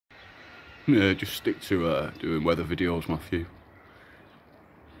Yeah, just stick to doing weather videos, Matthew.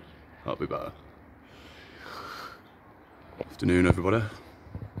 That'll be better. Afternoon, everybody.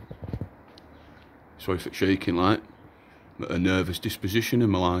 Sorry for shaking like. I'm at a nervous disposition in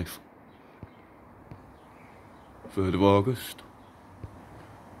my life. 3rd of August.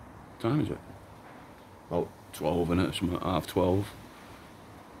 What time is it? About 12, innit? Something like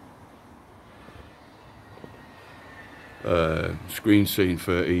 12:30. Screen saying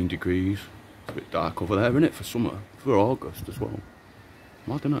 13 degrees. It's a bit dark over there, innit, for summer? For August as well.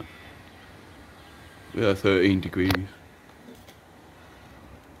 Mad, innit? Yeah, 13 degrees.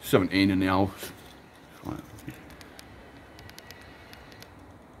 17 in the house.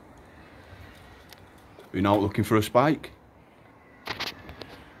 Been out looking for a spike.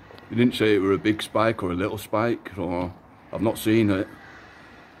 They didn't say it were a big spike or a little spike, so I've not seen it.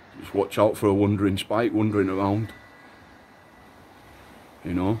 Just watch out for a wandering spike wandering around.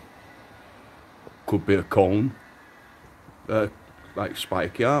 You know? Could be a cone. They're like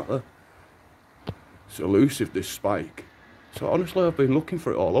spiky, aren't they? It's elusive, this spike. So honestly, I've been looking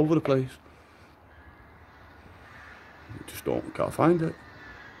for it all over the place. Just can't find it.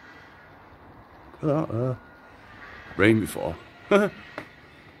 Look at that, rain before.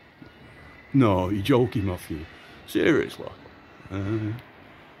 No, you're joking, Matthew. Seriously.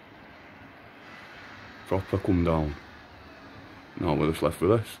 Proper come down. No, we're just left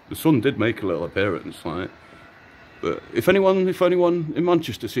with this. The sun did make a little appearance, like. But if anyone in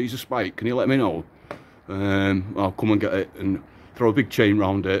Manchester sees a spike, can you let me know? I'll come and get it and throw a big chain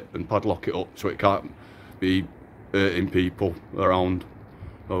round it and padlock it up so it can't be hurting people around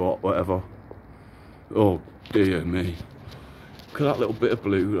or whatever. Oh dear me. Look at that little bit of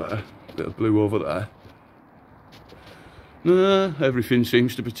blue there. Bit of blue over there. Nah, everything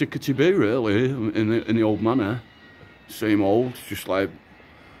seems to be tickety-boo really in the old manor. Same old, just like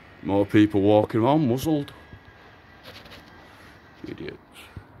more people walking around muzzled. Idiots.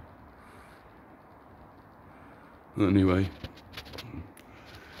 Anyway.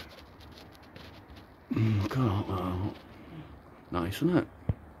 Look at that. Nice, isn't it?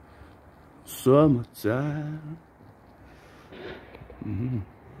 Summertime.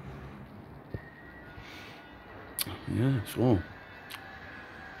 Yeah, so.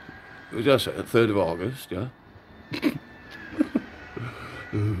 It was just 3rd of August, yeah.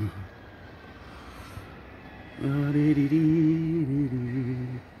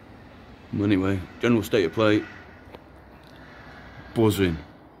 Anyway, general state of play. Buzzing.